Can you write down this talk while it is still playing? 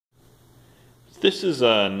This is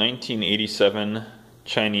a 1987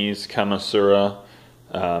 Chinese Kamasura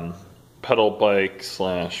pedal bike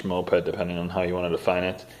slash moped, depending on how you want to define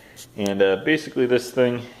it. And basically this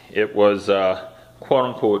thing, it was a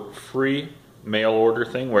quote-unquote free mail order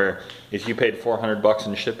thing, where if you paid $400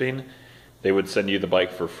 in shipping, they would send you the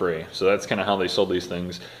bike for free. So that's kind of how they sold these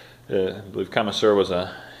things. I believe Kamasura was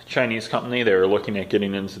a Chinese company. They were looking at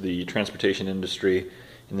getting into the transportation industry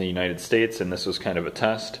in the United States, and this was kind of a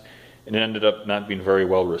test. And it ended up not being very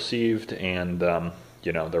well received, and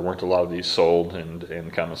you know, there weren't a lot of these sold, and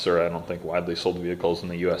Kamasura, I don't think, widely sold vehicles in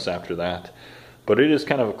the US after that. But it is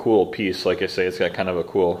kind of a cool piece. Like I say, it's got kind of a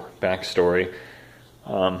cool backstory.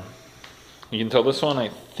 You can tell this one, I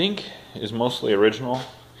think, is mostly original.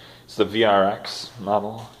 It's the VRX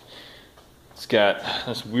model. It's got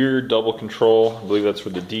this weird double control. I believe that's for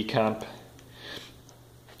the decomp.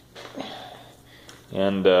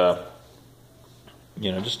 And you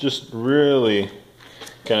know, just really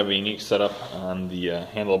kind of a unique setup on the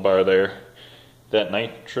handlebar there. That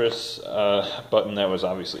nitrous button, that was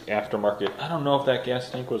obviously aftermarket. I don't know if that gas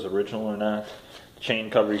tank was original or not. Chain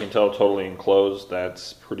cover, you can tell, totally enclosed.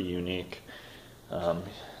 That's pretty unique.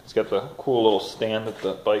 It's got the cool little stand that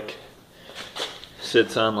the bike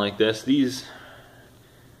sits on like this. These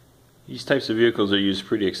types of vehicles are used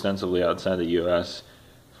pretty extensively outside the U.S.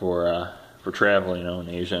 for travel, you know, in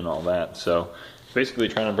Asia and all that. So basically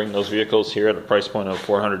trying to bring those vehicles here at a price point of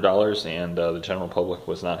 $400, and the general public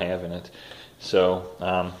was not having it.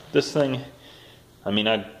 So this thing, I mean,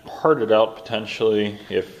 I'd part it out potentially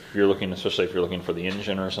if you're looking, especially if you're looking for the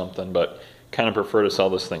engine or something, but kind of prefer to sell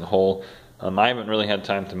this thing whole. I haven't really had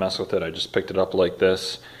time to mess with it. I just picked it up like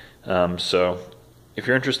this. So if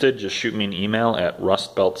you're interested, just shoot me an email at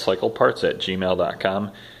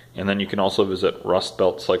rustbeltcycleparts@gmail.com, and then you can also visit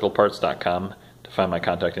rustbeltcycleparts.com to find my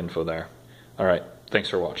contact info there. Alright, thanks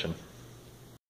for watching.